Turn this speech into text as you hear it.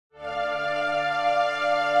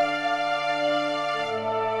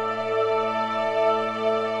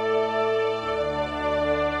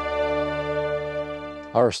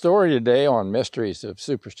Our story today on Mysteries of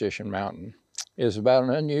Superstition Mountain is about an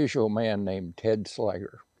unusual man named Ted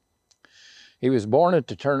Sliger. He was born at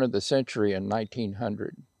the turn of the century in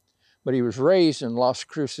 1900, but he was raised in Las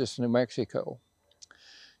Cruces, New Mexico.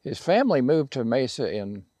 His family moved to Mesa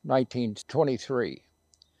in 1923,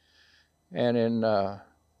 and in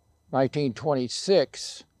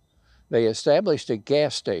 1926, they established a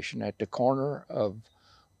gas station at the corner of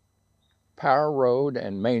Power Road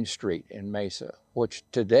and Main Street in Mesa, which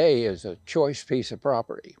today is a choice piece of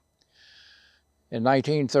property. In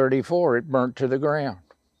 1934, it burnt to the ground,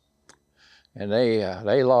 and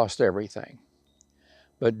they lost everything.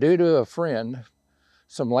 But due to a friend,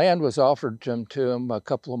 some land was offered to him a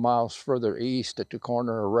couple of miles further east at the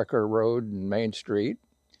corner of Recker Road and Main Street.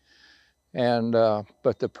 And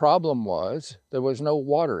but the problem was there was no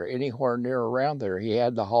water anywhere near around there. He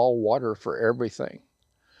had to haul water for everything.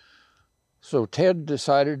 So Ted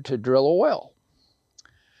decided to drill a well,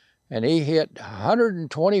 and he hit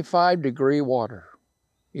 125-degree water.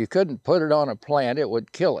 You couldn't put it on a plant, it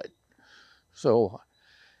would kill it. So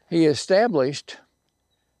he established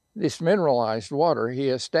this mineralized water. He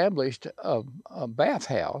established a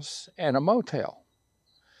bathhouse and a motel.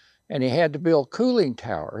 And he had to build cooling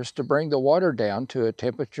towers to bring the water down to a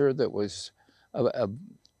temperature that was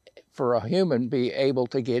for a human be able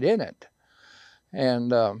to get in it.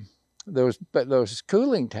 And those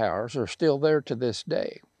cooling towers are still there to this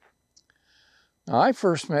day. Now, I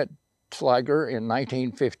first met Sliger in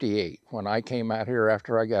 1958 when I came out here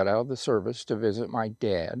after I got out of the service to visit my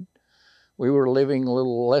dad. We were living a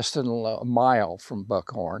little less than a mile from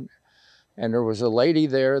Buckhorn, and there was a lady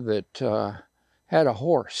there that had a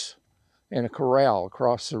horse in a corral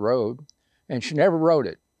across the road, and she never rode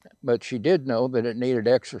it, but she did know that it needed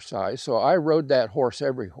exercise, so I rode that horse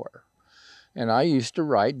everywhere. And I used to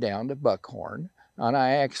ride down to Buckhorn, and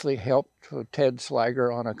I actually helped Ted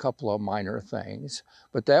Sliger on a couple of minor things,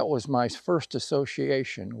 but that was my first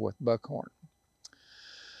association with Buckhorn.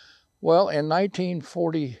 Well, in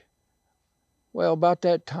 1940, about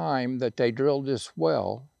that time that they drilled this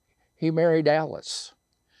well, he married Alice.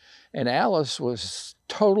 And Alice was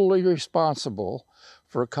totally responsible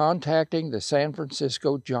for contacting the San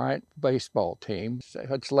Francisco Giant baseball team,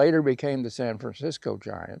 which later became the San Francisco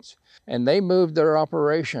Giants. And they moved their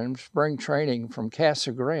operation, spring training, from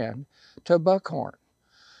Casa Grande to Buckhorn.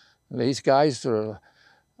 These guys are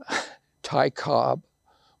Ty Cobb,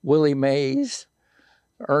 Willie Mays,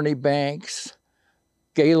 Ernie Banks,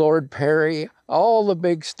 Gaylord Perry, all the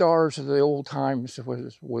big stars of the old times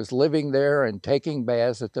was living there and taking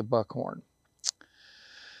baths at the Buckhorn.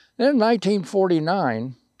 Then in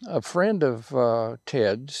 1949, a friend of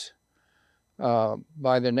Ted's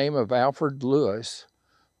by the name of Alfred Lewis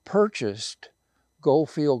purchased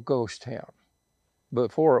Goldfield Ghost Town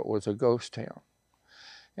before it was a ghost town.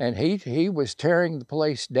 And he was tearing the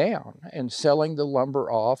place down and selling the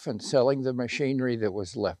lumber off and selling the machinery that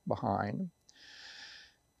was left behind.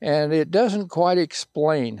 And it doesn't quite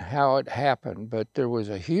explain how it happened, but there was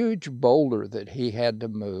a huge boulder that he had to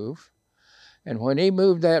move. And when he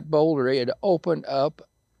moved that boulder, it opened up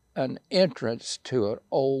an entrance to an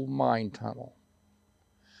old mine tunnel.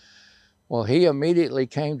 Well, he immediately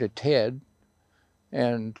came to Ted,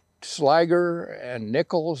 and Sliger and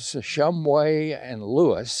Nichols, Shumway, and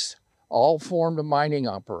Lewis all formed a mining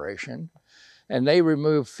operation, and they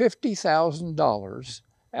removed $50,000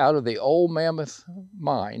 out of the Old Mammoth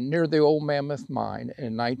mine, near the Old Mammoth mine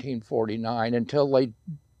in 1949, until they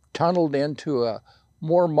tunneled into a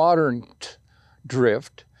more modern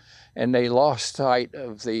drift, and they lost sight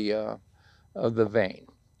of the vein.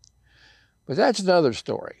 But that's another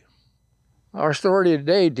story. Our story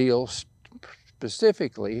today deals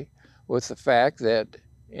specifically with the fact that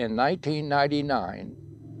in 1999,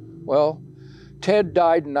 well, Ted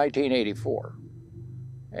died in 1984.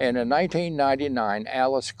 And in 1999,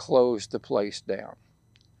 Alice closed the place down.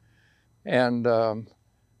 And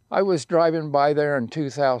I was driving by there in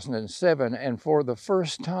 2007, and for the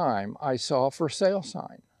first time, I saw a for sale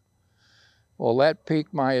sign. Well, that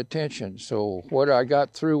piqued my attention. So what I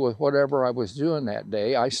got through with whatever I was doing that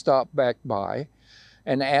day, I stopped back by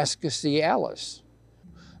and asked to see Alice.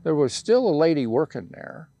 There was still a lady working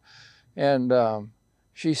there, and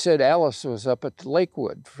she said Alice was up at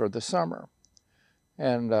Lakewood for the summer.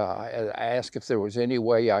 And I asked if there was any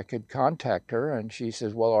way I could contact her, and she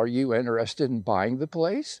says, well, are you interested in buying the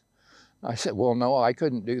place? I said, well, no, I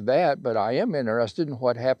couldn't do that, but I am interested in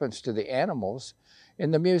what happens to the animals in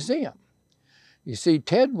the museum. You see,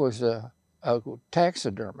 Ted was a a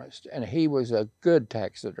taxidermist, and he was a good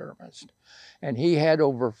taxidermist. And he had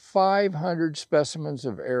over 500 specimens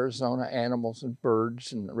of Arizona animals and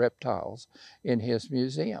birds and reptiles in his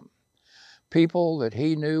museum. People that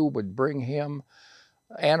he knew would bring him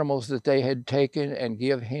animals that they had taken and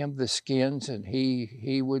give him the skins, and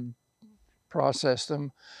he would process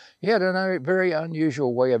them. He had a very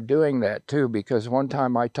unusual way of doing that too, because one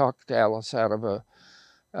time I talked Alice out of a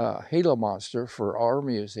Gila monster for our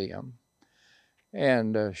museum,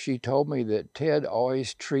 and she told me that Ted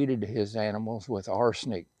always treated his animals with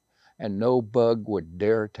arsenic, and no bug would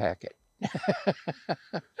dare attack it.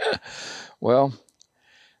 Well,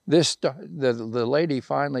 the lady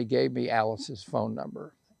finally gave me Alice's phone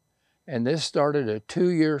number, and this started a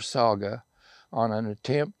 2-year saga on an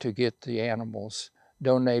attempt to get the animals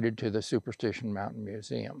donated to the Superstition Mountain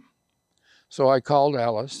Museum. So I called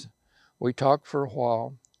Alice. We talked for a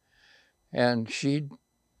while, and she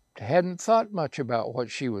hadn't thought much about what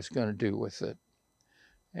she was going to do with it.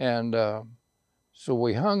 And so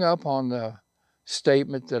we hung up on the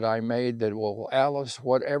statement that I made that, well, Alice,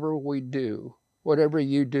 whatever we do, whatever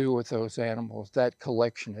you do with those animals, that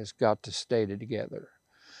collection has got to stay together.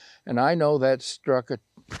 And I know that struck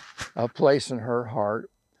a place in her heart.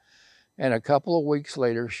 And a couple of weeks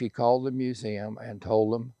later, she called the museum and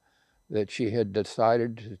told them that she had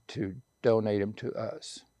decided to donate them to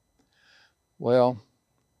us. Well,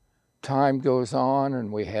 time goes on,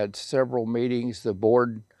 and we had several meetings. The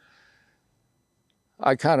board,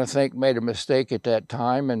 I kind of think, made a mistake at that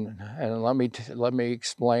time, and let me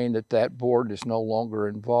explain that board is no longer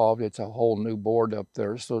involved. It's a whole new board up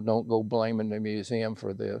there, so don't go blaming the museum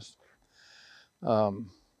for this.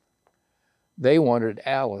 They wanted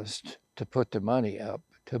Alice to put the money up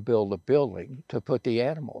to build a building to put the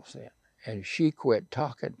animals in, and she quit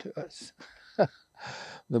talking to us.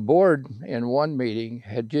 The board in one meeting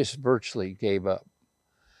had just virtually gave up.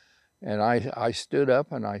 And I stood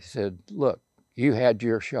up and I said, look, you had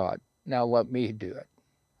your shot. Now let me do it.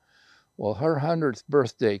 Well, her 100th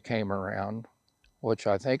birthday came around, which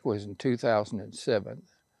I think was in 2007.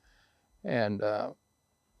 And I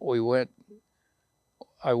went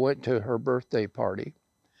to her birthday party,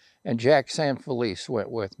 and Jack Sanfelice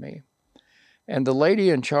went with me. And the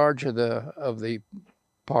lady in charge of the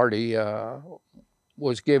party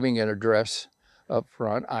was giving an address up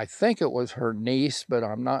front. I think it was her niece, but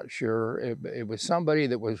I'm not sure. It was somebody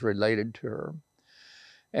that was related to her.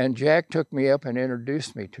 And Jack took me up and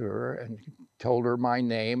introduced me to her and told her my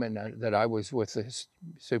name and that I was with the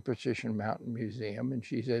Superstition Mountain Museum. And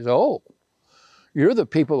she says, oh, you're the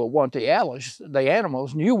people that want the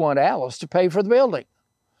animals, and you want Alice to pay for the building.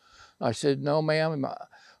 I said, no, ma'am,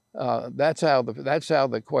 that's out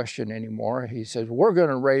of the question anymore. He says, we're going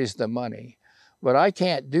to raise the money, but I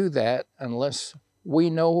can't do that unless we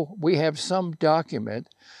know we have some document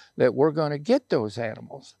that we're going to get those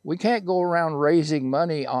animals. We can't go around raising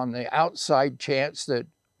money on the outside chance that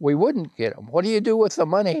we wouldn't get them. What do you do with the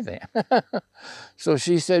money then? So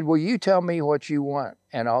she said, well, you tell me what you want,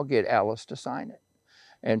 and I'll get Alice to sign it.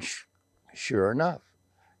 And sure enough,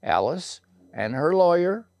 Alice and her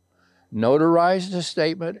lawyer notarized a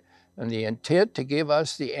statement and the intent to give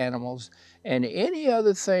us the animals and any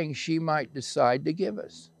other thing she might decide to give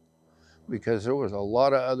us, because there was a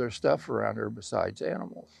lot of other stuff around her besides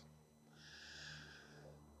animals.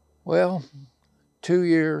 Well, 2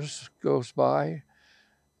 years goes by.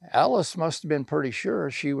 Alice must have been pretty sure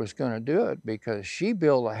she was going to do it, because she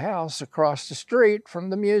built a house across the street from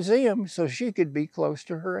the museum so she could be close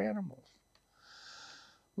to her animals.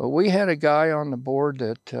 But we had a guy on the board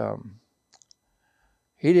that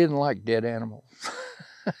he didn't like dead animals.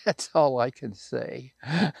 That's all I can say.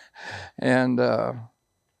 And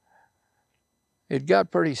it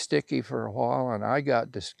got pretty sticky for a while, and I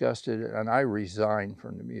got disgusted, and I resigned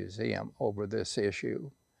from the museum over this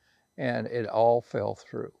issue, and it all fell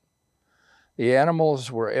through. The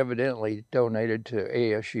animals were evidently donated to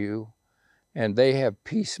ASU, and they have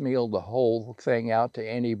piecemealed the whole thing out to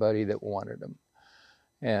anybody that wanted them.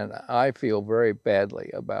 And I feel very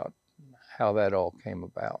badly about how that all came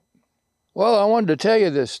about. Well, I wanted to tell you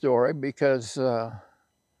this story because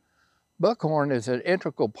Buckhorn is an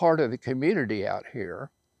integral part of the community out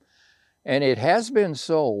here, and it has been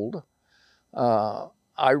sold.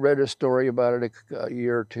 I read a story about it a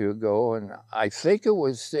year or two ago, and I think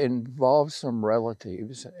it involved some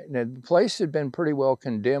relatives. And the place had been pretty well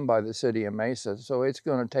condemned by the city of Mesa, so it's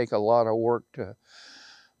going to take a lot of work to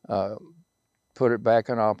put it back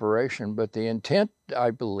in operation. But the intent,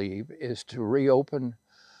 I believe, is to reopen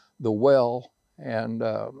the well and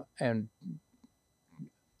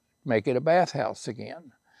make it a bathhouse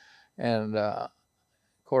again. And of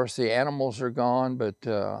course, the animals are gone, but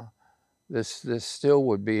this still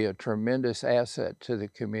would be a tremendous asset to the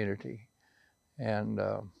community. And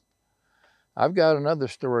I've got another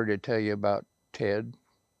story to tell you about Ted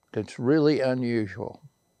that's really unusual.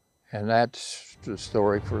 And that's the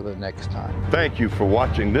story for the next time. Thank you for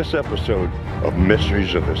watching this episode of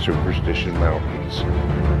Mysteries of the Superstition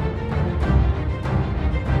Mountains.